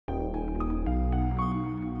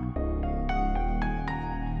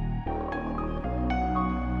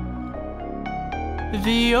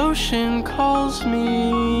The ocean calls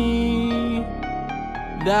me,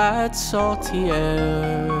 that salty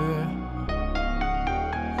air.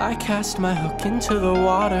 I cast my hook into the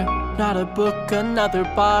water, not a book, another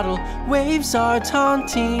bottle. Waves are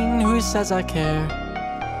taunting, who says I care?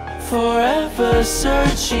 Forever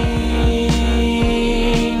searching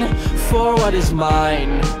for what is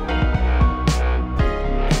mine.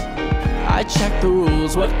 I check the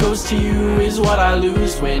rules, what goes to you is what I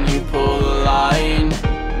lose when you pull the line.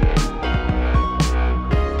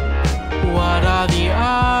 What are the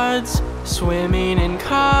odds, swimming in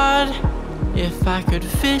cod? If I could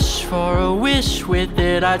fish for a wish with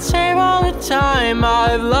it, I'd save all the time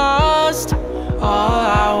I've lost. All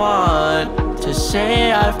I want to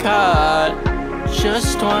say I've caught,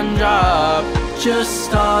 just one drop,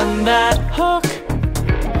 just on that hook.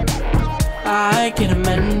 I get a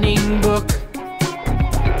mending book.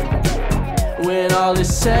 When all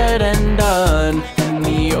is said and done and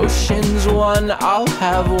the ocean's won, I'll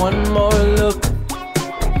have one more look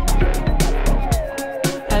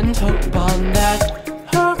and hope on that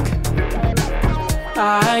hook.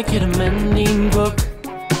 I get a mending book.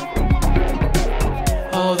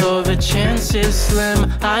 Although the chance is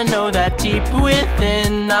slim, I know that deep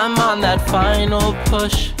within I'm on that final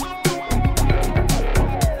push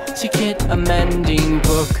to get a mending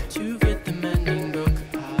book. To get the mending book.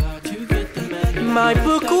 To get the mending book. My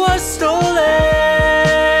book was stolen,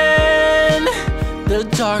 the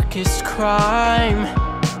darkest crime.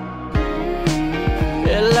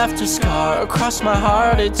 It left a scar across my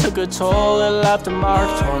heart, it took a toll, it left a mark,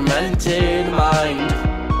 tormented mind.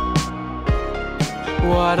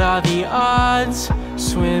 What are the odds,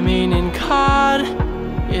 swimming in cod?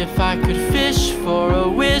 If I could fish for a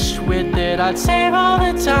wish with it, I'd save all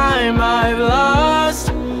the time I've lost.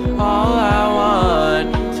 All I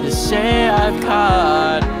want to say I've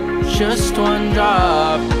caught, just one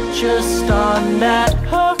drop, just on that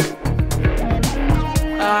hook.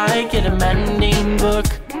 I get a mending book.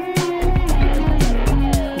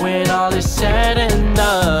 When all is said and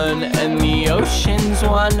done and the ocean's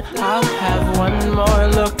won, I'll have one more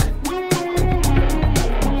look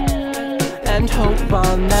and hope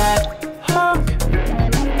on that hook.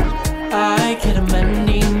 I get a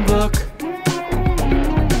mending book.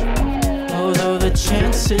 Although the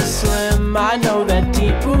chance is slim, I know that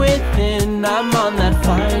deep within I'm on that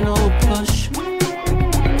final push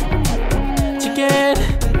to get.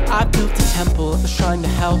 I built a temple, a shrine to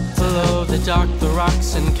help. Below the dark, the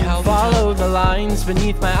rocks and kelp. Follow the lines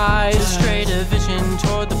beneath my eyes, straight a vision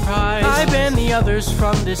toward the prize. I ban the others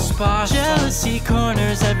from this spot. Jealousy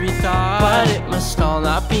corners every thought, but it must all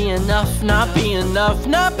not be enough, not be enough,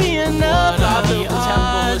 not be enough. I built a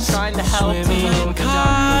temple, a shrine to help. Swimming in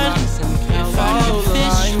cod, if I could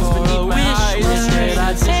fish for a wish, instead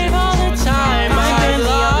I'd save all the time. I ban the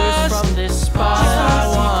others from this spot. I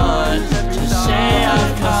want to say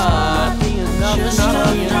I've caught, just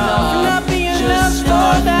not be enough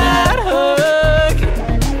for that hook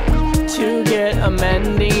to get a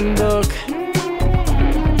mending book.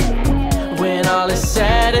 When all is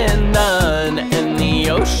said and done and the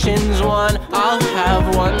ocean's won, I'll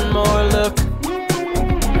have one more look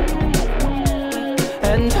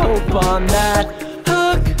and hope on that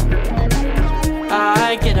hook.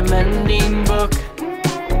 I get a mending book.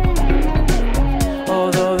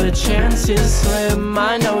 Although the chance is slim,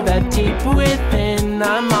 I know that deep within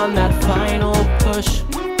I'm on that final